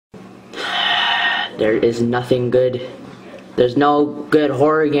There is nothing good. There's no good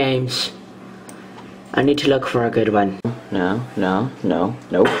horror games. I need to look for a good one. No,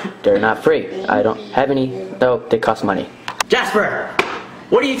 nope. They're not free. I don't have any. Nope, they cost money. Jasper!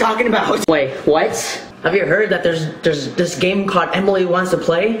 What are you talking about? Wait, what? Have you heard that there's this game called Emily Wants to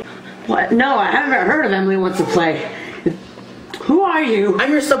Play? What? No, I haven't heard of Emily Wants to Play. Who are you?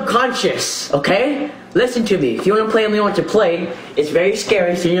 I'm your subconscious, okay? Listen to me. If you want to play Emily Wants to Play, it's very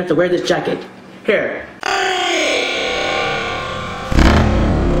scary, so you have to wear this jacket. Here.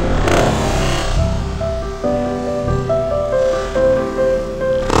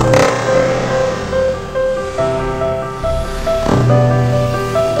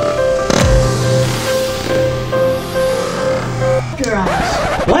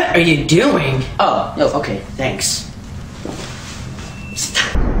 What are you doing? Oh, no, okay, thanks.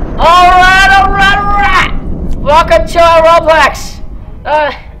 Alright! Welcome to our Roblox!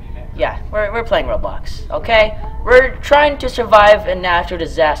 Yeah, we're playing Roblox, okay? We're trying to survive a natural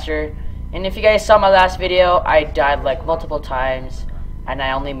disaster, and if you guys saw my last video, I died like multiple times, and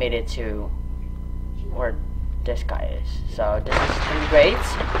I only made it to where this guy is. So this is great.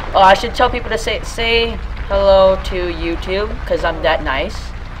 Oh, I should tell people to say hello to YouTube, because I'm that nice.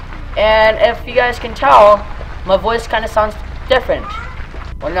 And if you guys can tell, my voice kind of sounds different.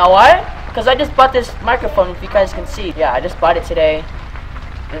 Well, you know what? Because I just bought this microphone, if you guys can see. Yeah, I just bought it today.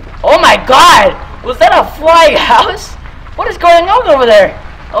 Oh my god! Was that a flying house? What is going on over there?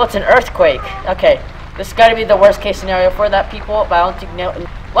 Oh, it's an earthquake. Okay, this has got to be the worst case scenario for that, people, but I don't think...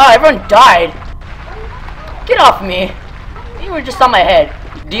 Wow, everyone died! Get off me! You were just on my head.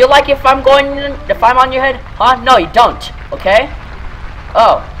 Do you like if I'm on your head? Huh? No, you don't. Okay?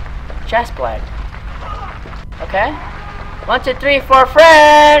 Oh. Chest blood. Okay. 1, 2, 3, 4,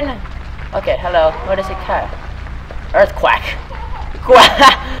 friend! Okay, hello. What is it called? Earthquake.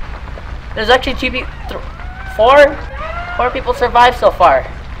 There's actually four people survived so far.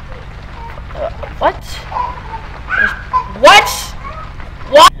 What?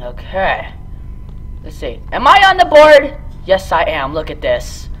 What? Okay. Let's see. Am I on the board? Yes, I am. Look at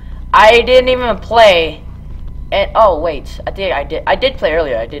this. I didn't even play. And oh wait, I did play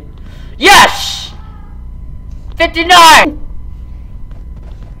earlier. I did. Yes! 59!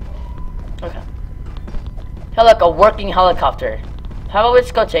 Okay. Hell, like a working helicopter. How about we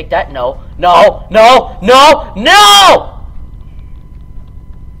just go take that? No. No! No! No! No!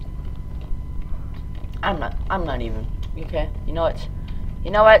 I'm not even. Okay. You know what?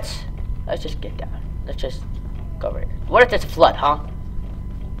 You know what? Let's just get down. Let's just go over here. What if there's a flood, huh?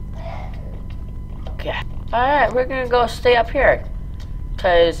 Okay. Alright, we're gonna go stay up here.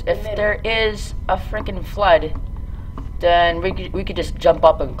 Because if there is a freaking flood, then we could just jump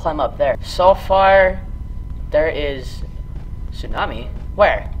up and climb up there. So far, there is tsunami.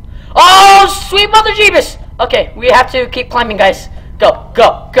 Where? Oh, sweet mother Jeebus! Okay, we have to keep climbing, guys. Go,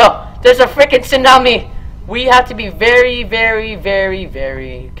 go, go! There's a freaking tsunami! We have to be very, very, very,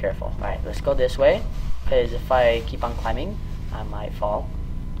 very careful. Alright, let's go this way. Because if I keep on climbing, I might fall.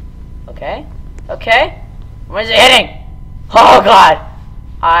 Okay? Okay? Where's it hitting? Oh god!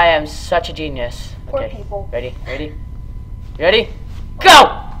 I am such a genius. Okay. Poor people. Ready? Ready? You ready?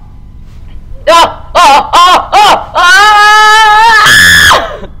 Go! Oh! Oh! Oh! Oh! Ah!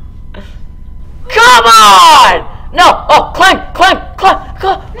 Come on! No! Oh! Climb! Climb! Climb!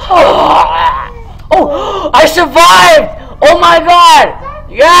 Climb! Oh! I survived! Oh my god!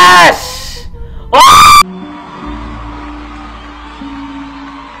 Yes! Oh!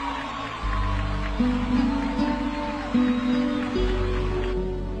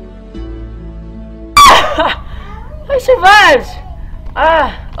 I survived!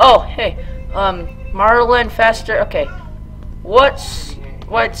 Oh, hey. Marlin, faster. Okay. What's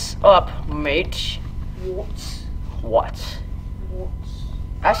up, mate? What?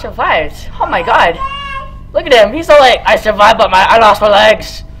 I survived. Oh my god. Look at him. He's all like, I survived, but I lost my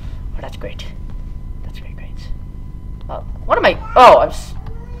legs. Oh, that's great. That's great. What am I? Oh,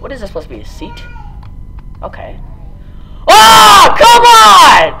 what is this supposed to be? A seat? Okay. Oh, come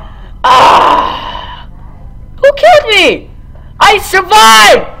on! Ah! Who killed me? I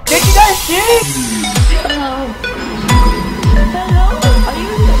survived! Did you guys see?